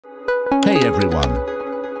Hey everyone!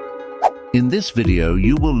 In this video,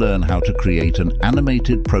 you will learn how to create an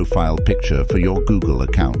animated profile picture for your Google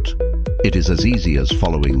account. It is as easy as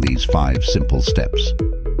following these 5 simple steps.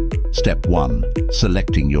 Step 1.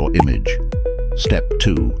 Selecting your image. Step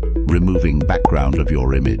 2. Removing background of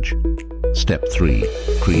your image. Step 3.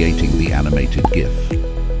 Creating the animated GIF.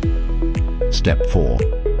 Step 4.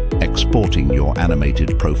 Exporting your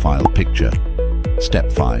animated profile picture.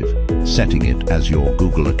 Step 5. Setting it as your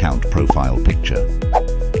Google account profile picture.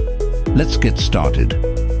 Let's get started.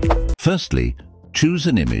 Firstly, choose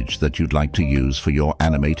an image that you'd like to use for your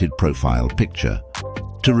animated profile picture.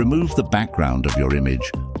 To remove the background of your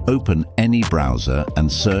image, open any browser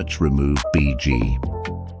and search Remove BG.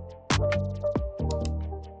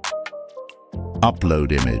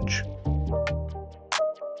 Upload image.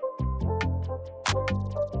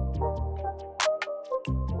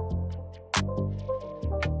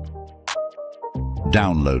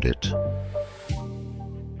 Download it.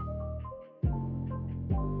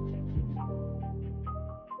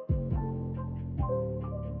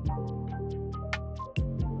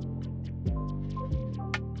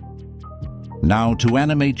 Now, to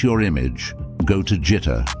animate your image, go to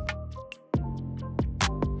Jitter.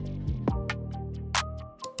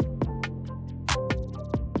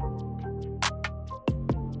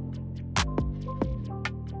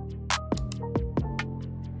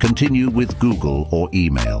 Continue with Google or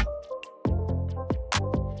email.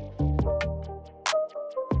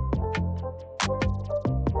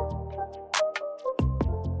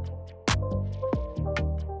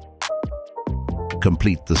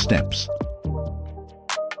 Complete the steps.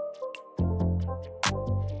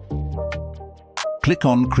 Click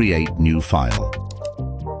on Create New File.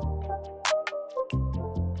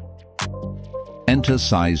 Enter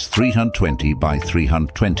size 320 by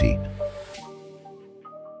 320.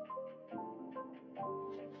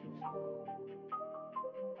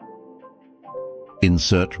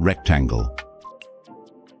 Insert rectangle.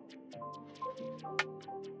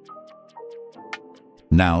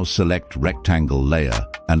 Now select rectangle layer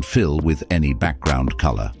and fill with any background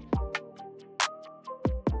color.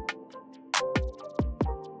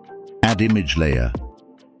 Add image layer.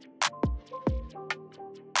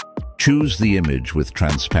 Choose the image with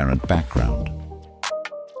transparent background.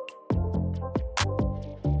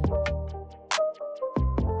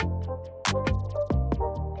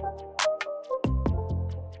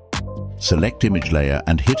 Select image layer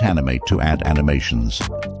and hit animate to add animations.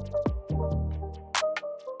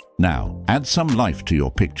 Now, add some life to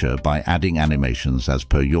your picture by adding animations as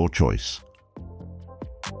per your choice.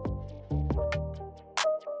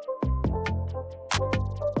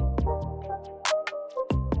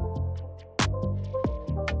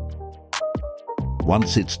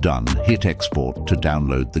 Once it's done, hit export to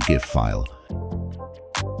download the GIF file.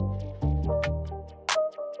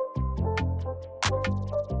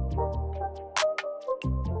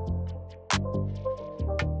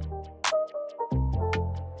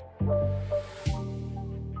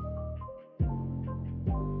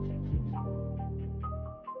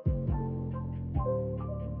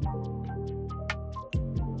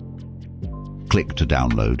 Click to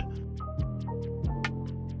download.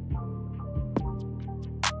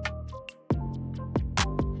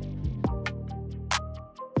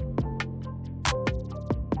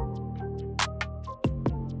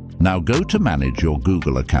 Now go to manage your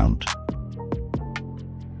Google account.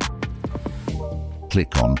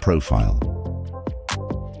 Click on Profile.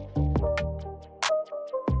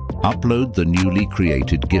 Upload the newly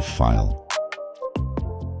created GIF file.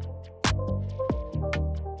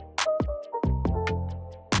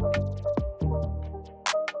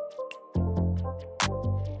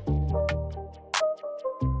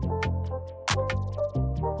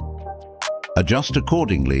 Adjust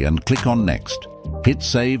accordingly and click on Next. Hit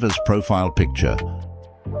Save as Profile Picture.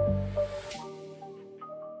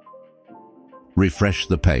 Refresh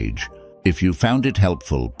the page. If you found it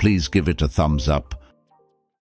helpful, please give it a thumbs up